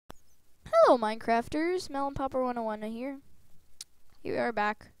Hello, Minecrafters. Melon Popper 101 here. Here we are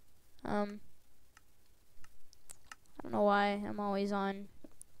back. I don't know why I'm always on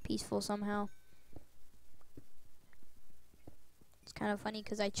peaceful somehow. It's kind of funny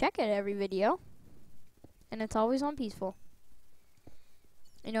because I check it every video, and it's always on peaceful.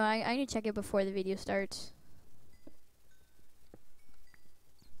 You know, I need to check it before the video starts.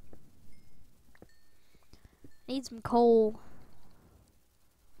 Need some coal,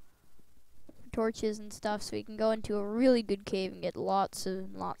 torches and stuff, so we can go into a really good cave and get lots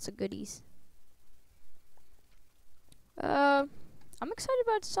of goodies. I'm excited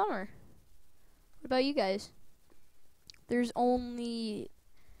about summer. What about you guys? There's only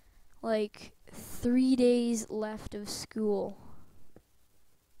like 3 days left of school.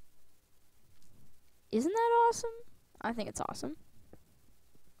 Isn't that awesome? I think it's awesome.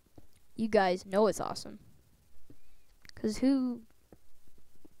 You guys know it's awesome. 'Cause who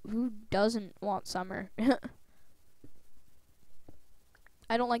doesn't want summer?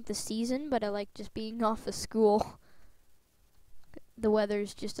 I don't like the season, but I like just being off of school. The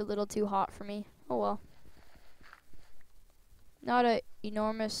weather's just a little too hot for me. Oh well. Not a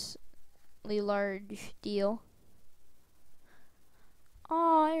enormously large deal.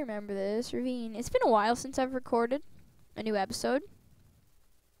 Oh, I remember this ravine. It's been a while since I've recorded a new episode.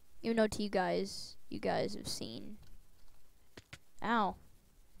 Even though to you guys have seen. Ow.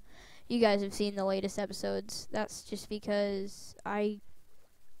 You guys have seen the latest episodes. That's just because I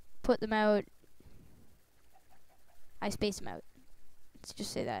put them out. I space them out. Let's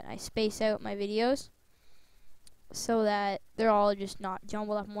just say that. I space out my videos so that they're all just not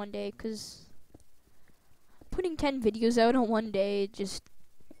jumbled up in one day, because putting 10 videos out on one day,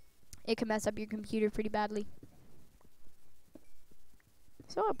 it can mess up your computer pretty badly.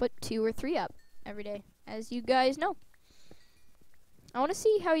 So I'll put 2 or 3 up every day, as you guys know. I want to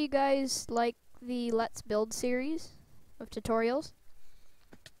see how you guys like the Let's Build series of tutorials.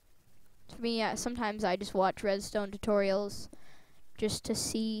 For me, sometimes I just watch redstone tutorials just to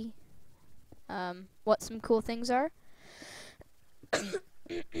see what some cool things are.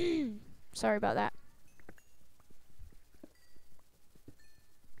 Sorry about that.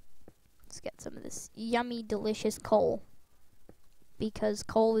 Let's get some of this yummy, delicious coal. Because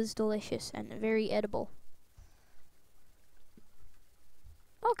coal is delicious and very edible.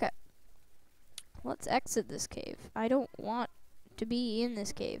 Okay. Let's exit this cave. I don't want to be in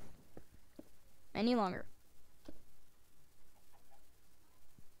this cave any longer.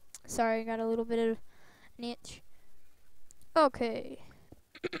 Sorry, I got a little bit of an itch. Okay.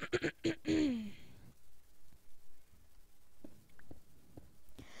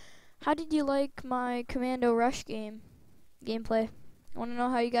 How did you like my Commando Rush gameplay? I want to know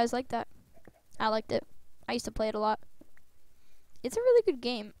how you guys like that. I liked it. I used to play it a lot. It's a really good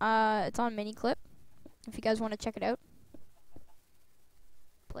game. It's on Miniclip, if you guys want to check it out.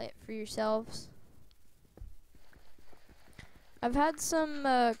 Play it for yourselves. I've had some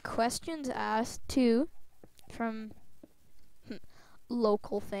questions asked too from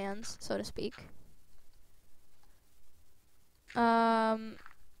local fans, so to speak. When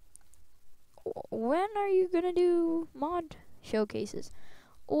are you gonna do mod showcases?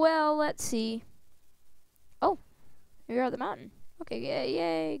 Well, let's see. Oh, you're at the mountain. Okay,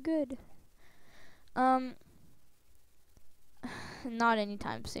 yay, good. Not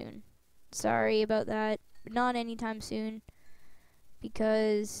anytime soon. Sorry about that. Not anytime soon.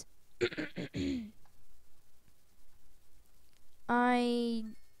 Because I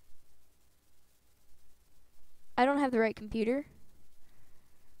don't have the right computer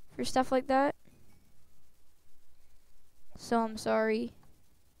for stuff like that. So I'm sorry.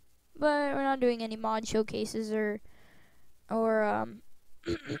 But we're not doing any mod showcases or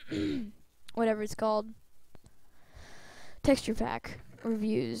whatever it's called, texture pack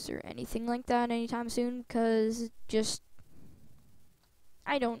reviews or anything like that anytime soon, because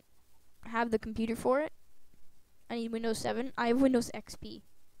I don't have the computer for it. I need Windows 7. I have Windows XP,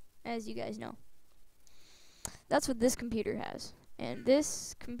 as you guys know. That's what this computer has. And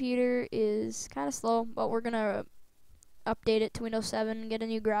this computer is kind of slow, but we're going to update it to Windows 7, get a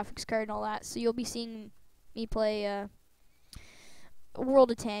new graphics card and all that. So you'll be seeing me play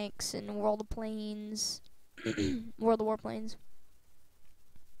World of Tanks and World of Planes, World of Warplanes.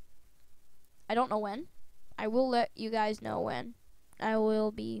 I don't know when. I will let you guys know when I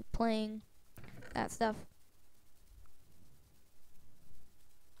will be playing that stuff.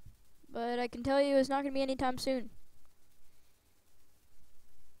 But I can tell you it's not going to be anytime soon.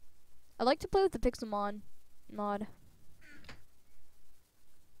 I like to play with the Pixelmon mod.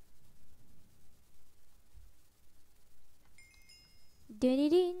 Ding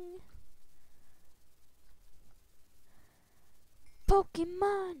ding.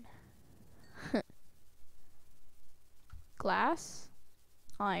 Pokemon. Glass,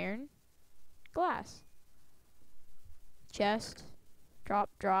 iron, glass. Chest, drop,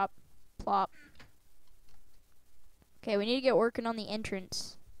 drop, plop. Okay, we need to get working on the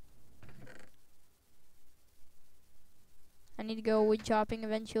entrance. I need to go wood chopping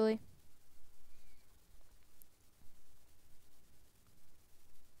eventually.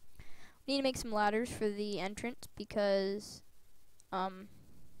 We need to make some ladders for the entrance because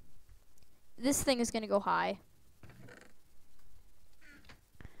this thing is gonna go high.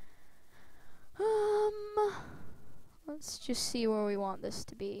 Let's just see where we want this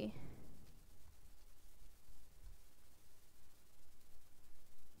to be.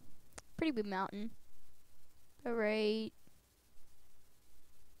 Pretty big mountain. But right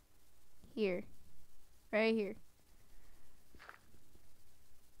here. Right here.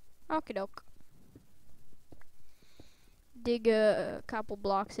 Okie doke. Dig a couple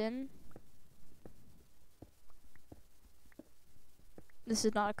blocks in. This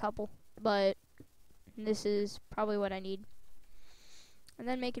is not a couple, but this is probably what I need. And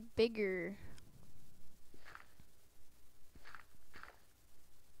then make it bigger.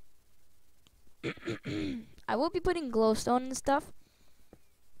 I will be putting glowstone and stuff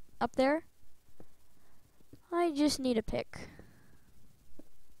up there. I just need a pick.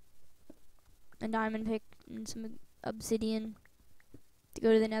 A diamond pick and some obsidian to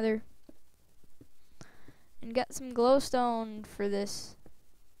go to the nether. And get some glowstone for this.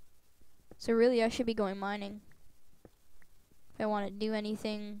 So really I should be going mining. If I want to do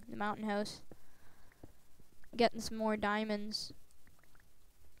anything in the mountain house. Getting some more diamonds.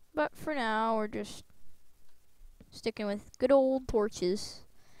 But for now we're just sticking with good old torches.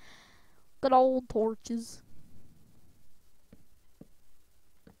 Good old torches.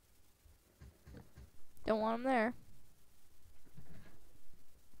 Don't want them there.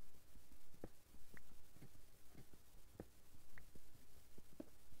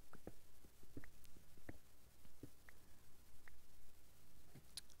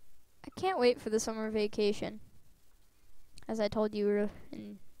 I can't wait for the summer vacation. As I told you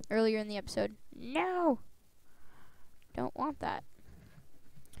earlier in the episode. No! Don't want that.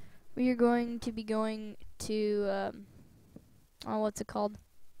 We are going to be going to, what's it called?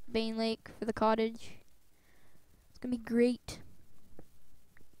 Bane Lake for the cottage. It's gonna be great.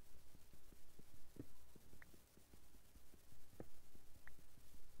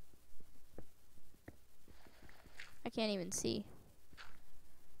 I can't even see.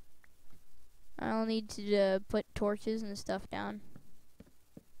 I'll need to put torches and stuff down.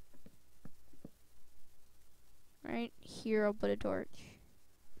 Right here I'll put a torch.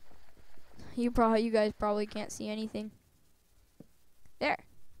 You guys probably can't see anything. There.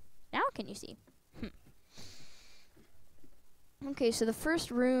 Now can you see? Okay, so the first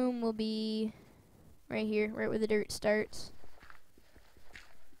room will be right here, right where the dirt starts.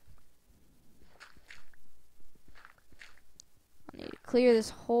 I need to clear this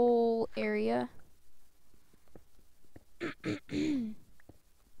whole area.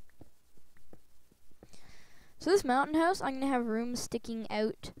 So this mountain house, I'm going to have rooms sticking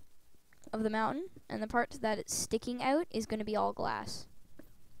out of the mountain, and the part that it's sticking out is going to be all glass.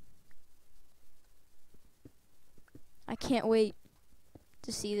 I can't wait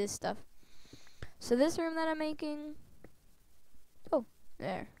to see this stuff. So this room that I'm making, oh,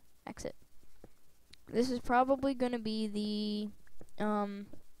 there, exit. This is probably going to be the,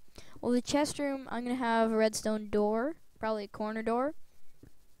 well, the chest room, I'm going to have a redstone door, probably a corner door,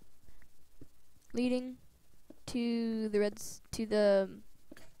 leading to the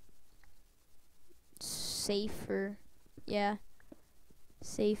safe, or, yeah,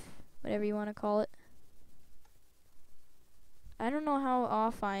 safe, whatever you want to call it. I don't know how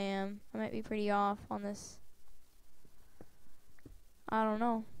off I am. I might be pretty off on this. I don't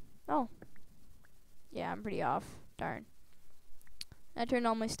know. Oh. Yeah, I'm pretty off. Darn. I turned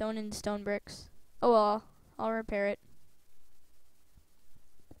all my stone into stone bricks. Oh well, I'll repair it.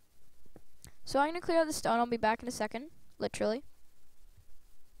 So I'm gonna clear out the stone. I'll be back in a second. Literally.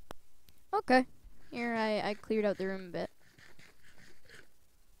 Okay. Here I cleared out the room a bit.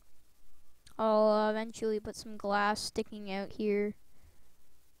 I'll eventually put some glass sticking out here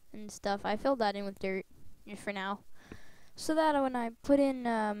and stuff. I filled that in with dirt just for now, so that when I put in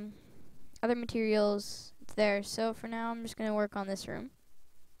other materials, it's there. So for now, I'm just gonna work on this room.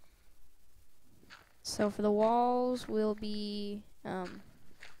 So for the walls, will be oh,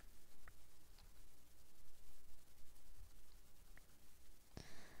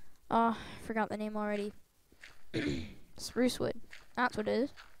 I forgot the name already. Spruce wood. That's what it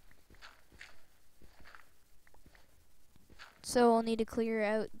is. So I'll need to clear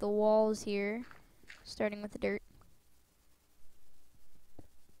out the walls here, starting with the dirt.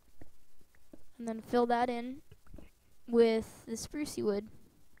 And then fill that in with the sprucey wood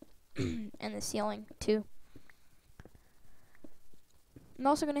and the ceiling too. I'm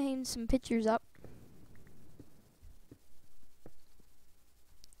also going to hang some pictures up.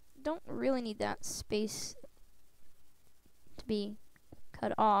 Don't really need that space to be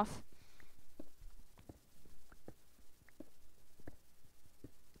cut off.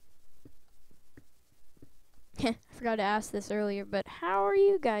 I forgot to ask this earlier, but how are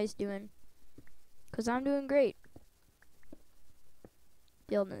you guys doing? 'Cause I'm doing great.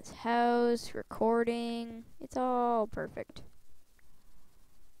 Building this house, recording, it's all perfect.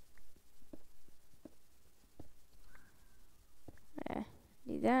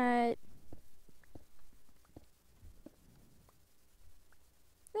 Do that.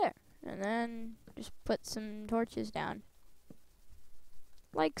 There. And then just put some torches down.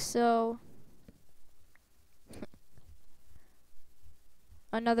 Like so.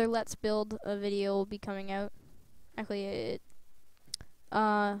 Another Let's Build a video will be coming out. Actually, it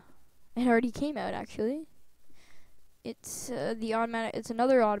already came out, actually. It's it's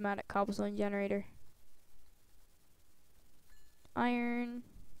another automatic cobblestone generator. Iron,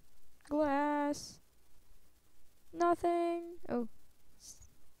 glass, nothing. Oh,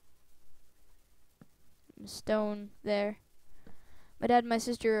 stone there. My dad and my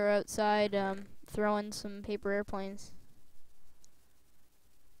sister are outside throwing some paper airplanes.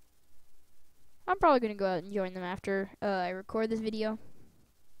 I'm probably gonna go out and join them after I record this video.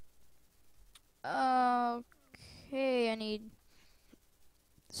 Okay, I need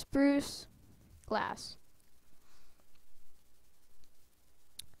spruce, glass,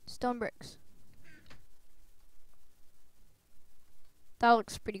 stone bricks. That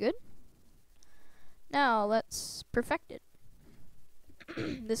looks pretty good. Now let's perfect it.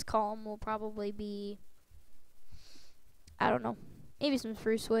 This column will probably be, I don't know, maybe some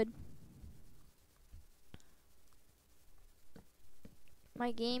spruce wood.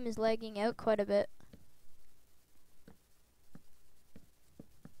 My game is lagging out quite a bit.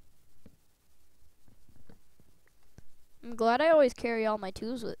 I'm glad I always carry all my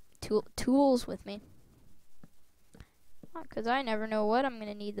tools with me. Because I never know what I'm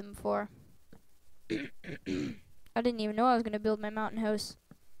going to need them for. I didn't even know I was going to build my mountain house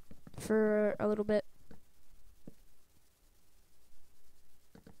for a little bit.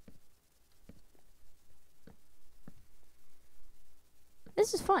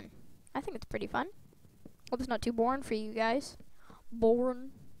 This is fun. I think it's pretty fun. Hope it's not too boring for you guys.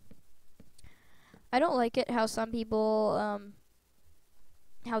 Boring. I don't like it how some people,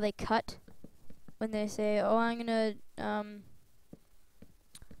 how they cut when they say, oh, I'm gonna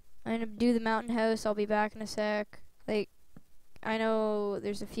do the mountain house, I'll be back in a sec. Like, I know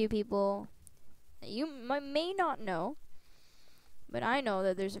there's a few people that you may not know, but I know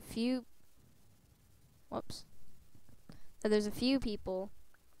that there's a few, that there's a few people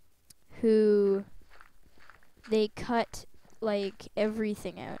who they cut like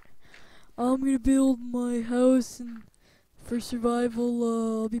everything out. I'm gonna build my house and for survival,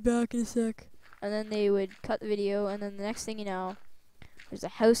 I'll be back in a sec. And then they would cut the video, and then the next thing you know, there's a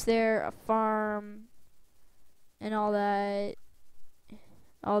house there, a farm, and all that.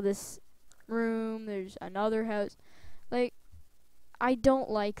 All this room, there's another house. Like, I don't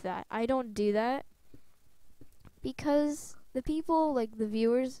like that. I don't do that. Because the people, like the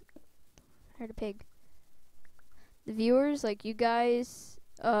viewers, I heard a pig. The viewers, like you guys,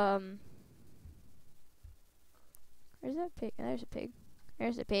 where's that pig? There's a pig.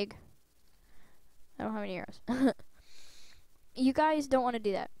 There's a pig. I don't have any arrows. You guys don't want to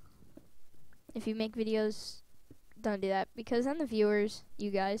do that. If you make videos, don't do that. Because then the viewers, you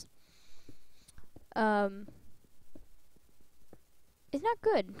guys, it's not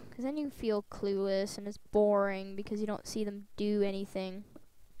good. Because then you feel clueless and it's boring because you don't see them do anything.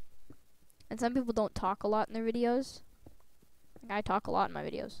 And some people don't talk a lot in their videos. Like I talk a lot in my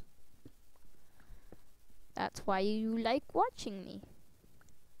videos. That's why you like watching me.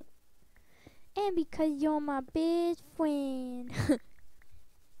 And because you're my best friend.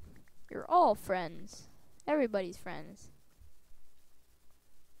 You're all friends. Everybody's friends.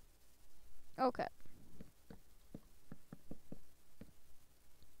 Okay.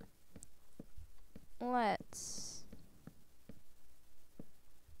 Let's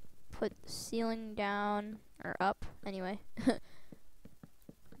put the ceiling down, or up, anyway.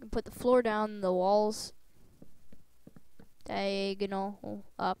 Put the floor down, the walls diagonal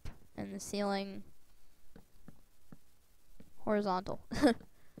up, and the ceiling horizontal.